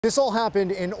This all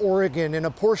happened in Oregon, in a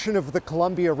portion of the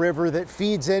Columbia River that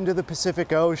feeds into the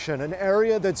Pacific Ocean, an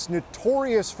area that's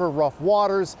notorious for rough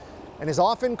waters and is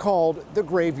often called the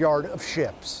graveyard of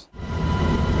ships.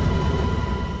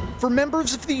 For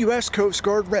members of the U.S. Coast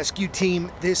Guard rescue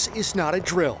team, this is not a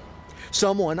drill.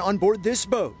 Someone on board this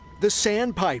boat, the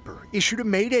Sandpiper, issued a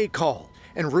mayday call,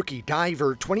 and rookie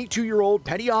diver, 22-year-old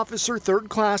Petty Officer 3rd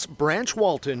Class Branch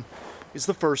Walton, is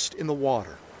the first in the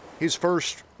water. His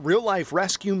first real-life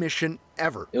rescue mission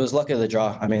ever. It was luck of the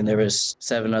draw. I mean, there was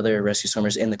 7 other rescue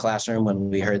swimmers in the classroom when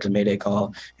we heard the mayday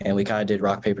call, and we kind of did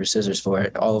rock, paper, scissors for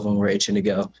it. All of them were itching to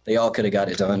go. They all could have got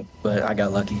it done, but I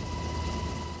got lucky.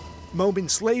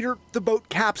 Moments later, the boat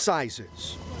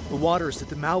capsizes. The waters at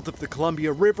the mouth of the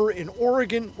Columbia River in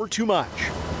Oregon were too much.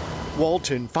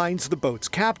 Walton finds the boat's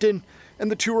captain,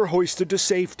 and the two are hoisted to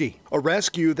safety. A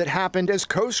rescue that happened as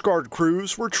Coast Guard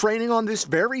crews were training on this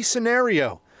very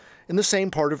scenario in the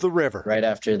same part of the river. Right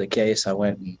after the case, I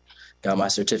went and got my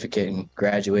certificate and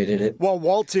graduated it. While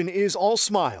Walton is all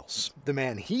smiles, the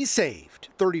man he saved,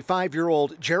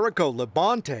 35-year-old Jericho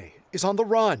Labonte, is on the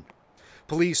run.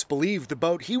 Police believe the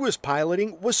boat he was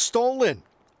piloting was stolen.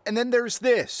 And then there's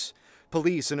this.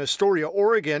 Police in Astoria,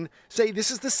 Oregon, say this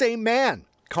is the same man,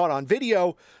 caught on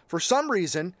video, for some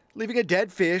reason, leaving a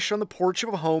dead fish on the porch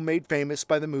of a home made famous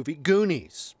by the movie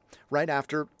Goonies, right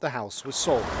after the house was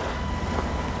sold.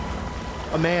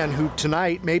 A man who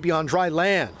tonight may be on dry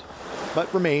land,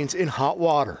 but remains in hot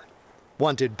water,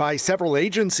 wanted by several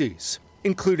agencies,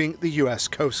 including the U.S.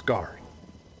 Coast Guard.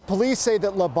 Police say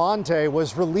that Labonte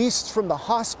was released from the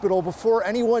hospital before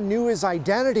anyone knew his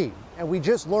identity, and we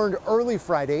just learned early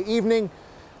Friday evening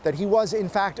that he was in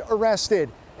fact arrested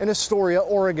in Astoria,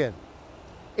 Oregon.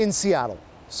 In Seattle,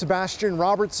 Sebastian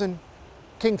Robertson,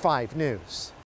 King 5 News.